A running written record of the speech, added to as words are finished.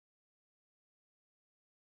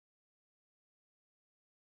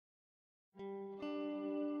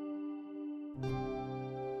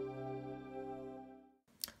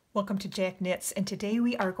Welcome to Jack Knits, and today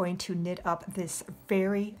we are going to knit up this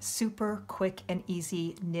very super quick and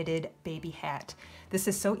easy knitted baby hat. This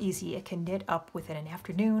is so easy, it can knit up within an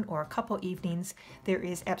afternoon or a couple evenings. There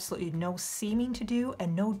is absolutely no seaming to do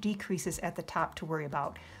and no decreases at the top to worry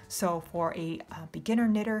about. So for a beginner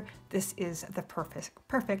knitter, this is the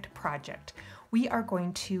perfect project. We are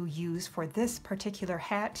going to use for this particular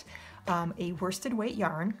hat a worsted weight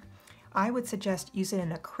yarn. I would suggest using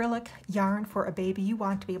an acrylic yarn for a baby. You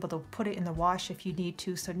want to be able to put it in the wash if you need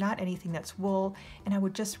to, so not anything that's wool. And I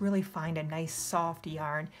would just really find a nice soft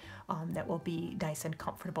yarn that will be nice and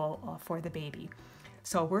comfortable for the baby.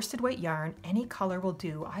 So worsted weight yarn, any color will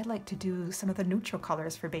do. I like to do some of the neutral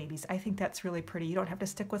colors for babies. I think that's really pretty. You don't have to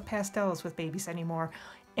stick with pastels with babies anymore.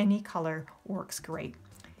 Any color works great.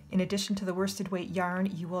 In addition to the worsted weight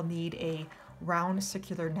yarn, you will need a round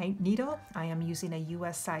circular needle. I am using a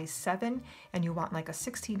US size 7, and you want like a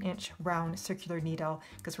 16-inch round circular needle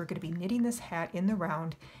because we're going to be knitting this hat in the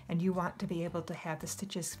round, and you want to be able to have the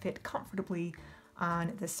stitches fit comfortably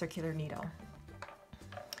on the circular needle.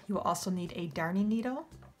 You will also need a darning needle,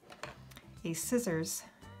 a scissors,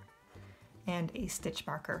 and a stitch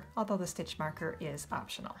marker, although the stitch marker is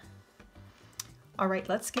optional. All right,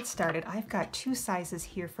 let's get started. I've got two sizes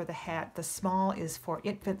here for the hat. The small is for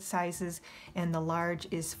infant sizes and the large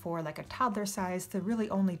is for like a toddler size. The really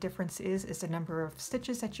only difference is the number of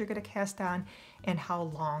stitches that you're going to cast on and how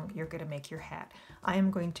long you're going to make your hat. I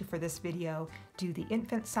am going to, for this video, do the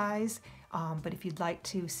infant size, but if you'd like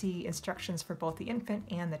to see instructions for both the infant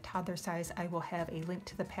and the toddler size, I will have a link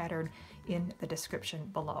to the pattern in the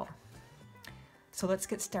description below. So let's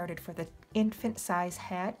get started. For the infant size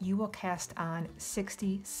hat, you will cast on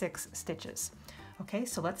 66 stitches. Okay,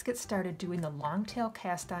 so let's get started doing the long tail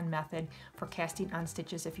cast on method for casting on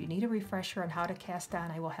stitches. If you need a refresher on how to cast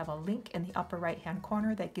on, I will have a link in the upper right hand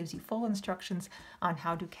corner that gives you full instructions on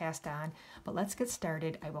how to cast on. But let's get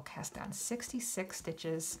started. I will cast on 66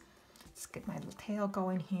 stitches. Let's get my little tail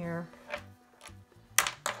going here.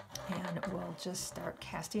 And we'll just start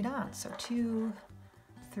casting on. So 2,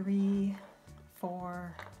 3,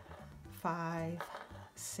 4, 5,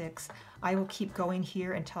 6. I will keep going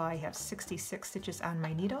here until I have 66 stitches on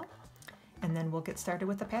my needle, and then we'll get started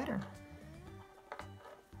with the pattern.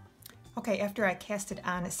 Okay, after I casted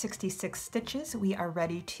on 66 stitches, we are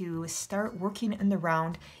ready to start working in the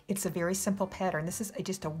round. It's a very simple pattern. This is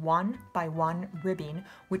just a 1 by 1 ribbing,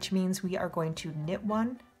 which means we are going to knit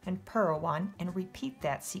 1 and purl 1 and repeat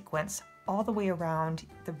that sequence all the way around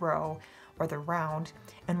the row or the round,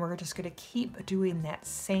 and we're just going to keep doing that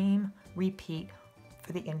same repeat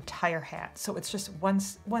for the entire hat. So it's just one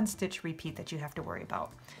stitch repeat that you have to worry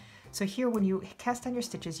about. So here, when you cast on your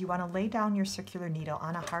stitches, you want to lay down your circular needle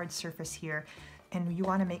on a hard surface here, and you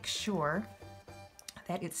want to make sure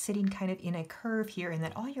that it's sitting kind of in a curve here and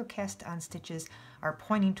that all your cast on stitches are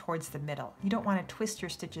pointing towards the middle. You don't want to twist your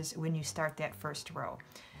stitches when you start that first row.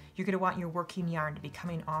 You're going to want your working yarn to be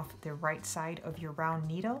coming off the right side of your round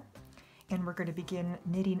needle, and we're going to begin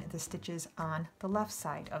knitting the stitches on the left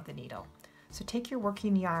side of the needle. So take your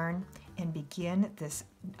working yarn and begin this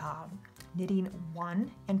knitting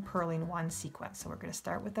 1 and purling 1 sequence. So we're going to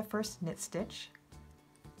start with the first knit stitch,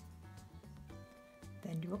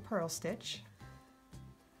 then do a purl stitch,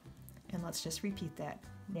 and let's just repeat that.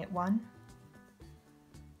 Knit 1,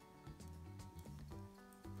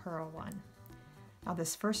 purl 1. Now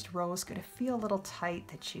this first row is going to feel a little tight,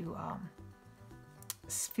 that you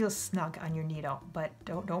feel snug on your needle, but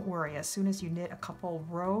don't worry. As soon as you knit a couple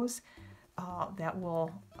rows, that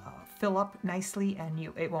will fill up nicely and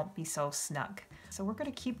it won't be so snug. So we're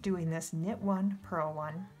going to keep doing this. Knit 1, purl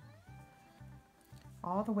 1,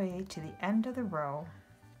 all the way to the end of the row.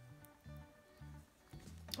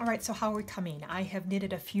 All right, so how are we coming? I have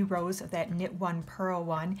knitted a few rows of that knit 1, purl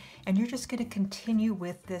 1, and you're just going to continue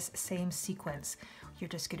with this same sequence. You're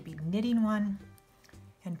just going to be knitting 1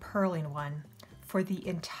 and purling 1 for the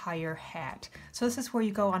entire hat. So this is where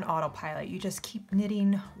you go on autopilot. You just keep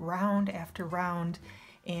knitting round after round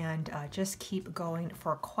and just keep going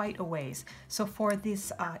for quite a ways. So for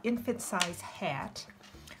this infant size hat,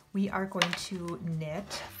 we are going to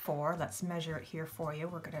knit for, let's measure it here for you.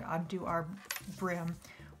 We're going to undo our brim.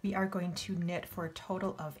 We are going to knit for a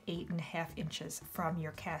total of 8.5 inches from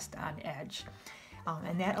your cast on edge.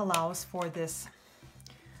 And that allows for this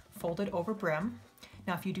folded over brim.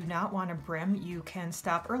 Now, if you do not want a brim, you can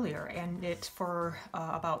stop earlier and knit for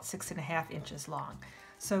about 6.5 inches long.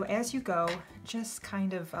 So as you go, just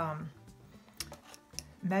kind of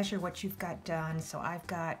measure what you've got done. So I've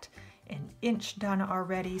got an inch done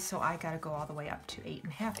already, so I gotta go all the way up to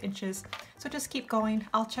 8.5 inches. So just keep going.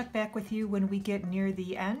 I'll check back with you when we get near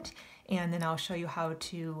the end, and then I'll show you how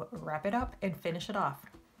to wrap it up and finish it off.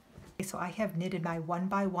 So I have knitted my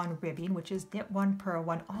 1x1 ribbing, which is knit 1 purl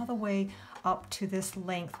 1, all the way up to this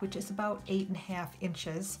length, which is about 8.5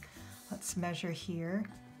 inches. Let's measure here.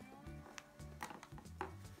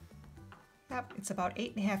 Yep, it's about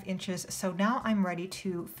 8.5 inches. So now I'm ready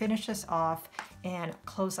to finish this off and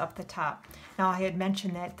close up the top. Now I had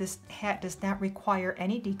mentioned that this hat does not require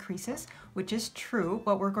any decreases, which is true.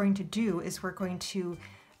 What we're going to do is we're going to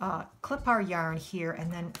clip our yarn here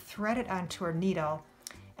and then thread it onto our needle,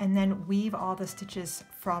 and then weave all the stitches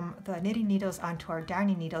from the knitting needles onto our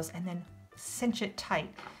darning needles, and then cinch it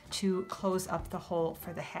tight to close up the hole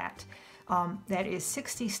for the hat. That is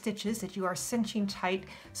 60 stitches that you are cinching tight,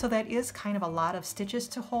 so that is kind of a lot of stitches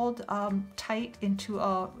to hold tight into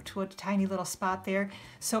a tiny little spot there.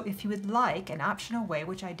 So if you would like, an optional way,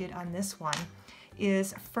 which I did on this one,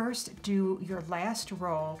 is first do your last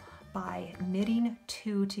row by knitting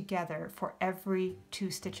 2 together for every 2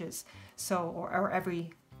 stitches. So, or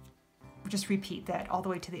every, just repeat that all the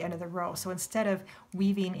way to the end of the row. So instead of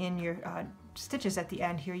weaving in your stitches at the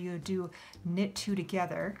end here, you do knit 2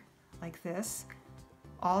 together like this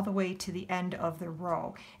all the way to the end of the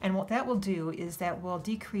row. And what that will do is that will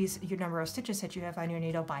decrease your number of stitches that you have on your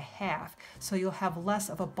needle by half, so you'll have less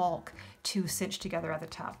of a bulk to stitch together at the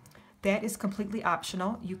top. That is completely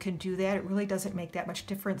optional. You can do that. It really doesn't make that much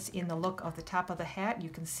difference in the look of the top of the hat. You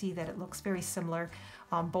can see that it looks very similar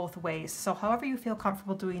both ways. So however you feel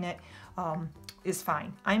comfortable doing it is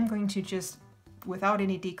fine. I'm going to just, without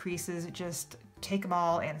any decreases, just take them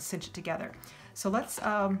all and cinch it together. So let's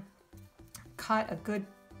cut a good,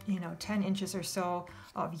 10 inches or so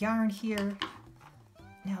of yarn here.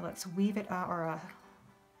 Now let's weave it or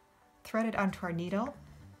thread it onto our needle.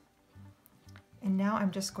 And now I'm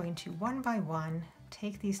just going to one by one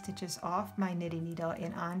take these stitches off my knitting needle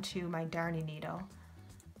and onto my darning needle,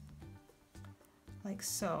 like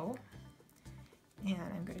so. And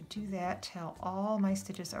I'm going to do that till all my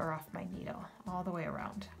stitches are off my needle, all the way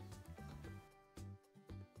around.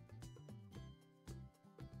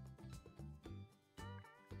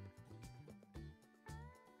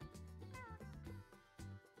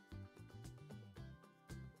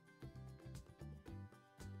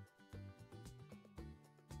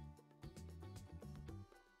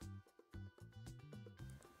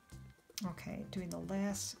 Okay, doing the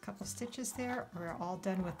last couple stitches there. We're all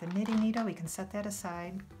done with the knitting needle. We can set that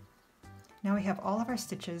aside. Now we have all of our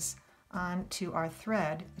stitches onto our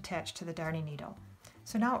thread attached to the darning needle.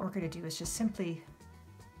 So now what we're going to do is just simply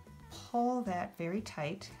pull that very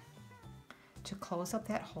tight to close up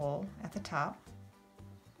that hole at the top,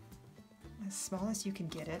 as small as you can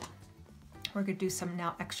get it. We're going to do some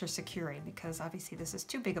now extra securing, because obviously this is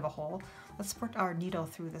too big of a hole. Let's put our needle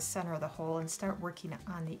through the center of the hole and start working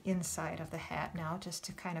on the inside of the hat now, just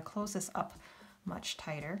to kind of close this up much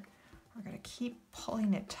tighter. We're going to keep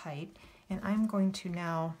pulling it tight, and I'm going to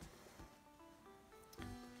now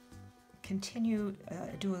continue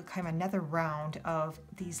do a kind of another round of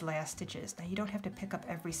these last stitches. Now you don't have to pick up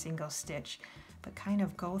every single stitch, but kind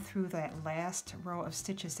of go through that last row of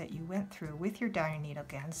stitches that you went through with your darning needle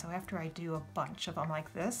again. So after I do a bunch of them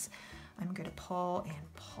like this, I'm going to pull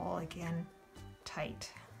and pull again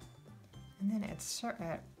tight. And then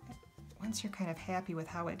once you're kind of happy with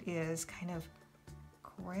how it is, kind of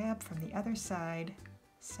grab from the other side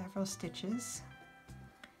several stitches,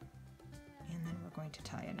 and then we're going to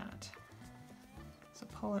tie a knot. So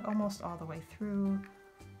pull it almost all the way through,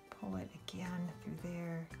 pull it again through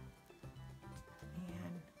there,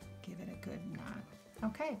 and give it a good knot.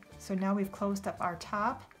 Okay, so now we've closed up our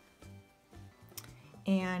top,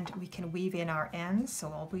 and we can weave in our ends. So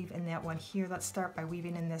I'll weave in that one here. Let's start by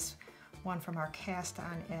weaving in this one from our cast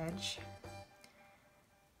on edge.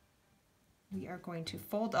 We are going to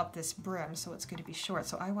fold up this brim, so it's going to be short.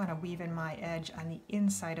 So I want to weave in my edge on the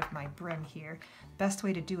inside of my brim here. Best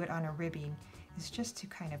way to do it on a ribbing is just to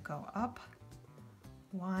kind of go up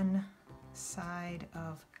one side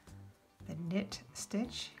of the knit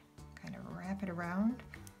stitch, kind of wrap it around,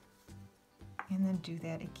 and then do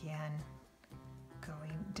that again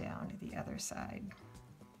going down to the other side.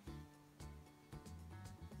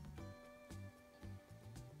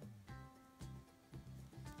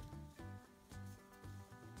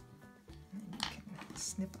 And then you can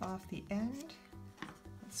snip off the end.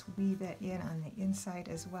 Let's weave that in on the inside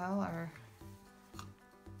as well, our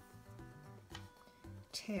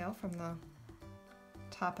tail from the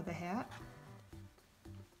top of the hat.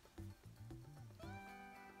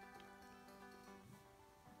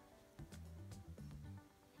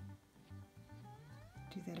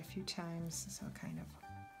 Do that a few times, so kind of.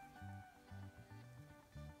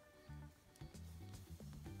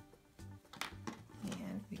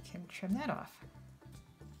 And we can trim that off.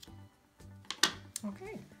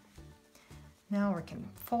 Okay. Now we can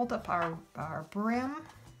fold up our brim,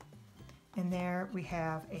 and there we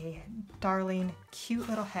have a darling, cute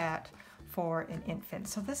little hat for an infant.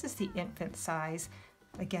 So this is the infant size.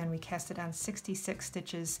 Again, we cast it on 66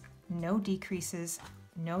 stitches, no decreases,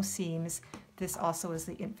 no seams. This also is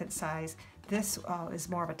the infant size. This is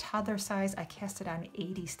more of a toddler size. I cast it on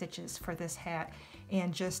 80 stitches for this hat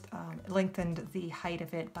and just lengthened the height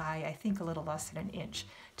of it by, I think, a little less than an inch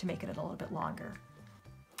to make it a little bit longer.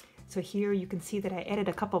 So here you can see that I added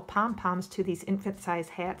a couple pom-poms to these infant size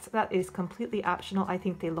hats. That is completely optional. I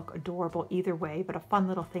think they look adorable either way, but a fun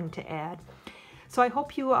little thing to add. So I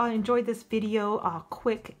hope you enjoyed this video, a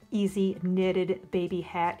quick, easy knitted baby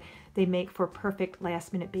hat. They make for perfect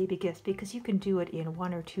last minute baby gifts because you can do it in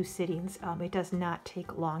 1 or 2 sittings. It does not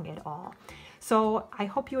take long at all. So I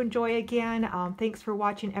hope you enjoy again. Thanks for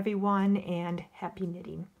watching, everyone, and happy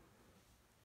knitting.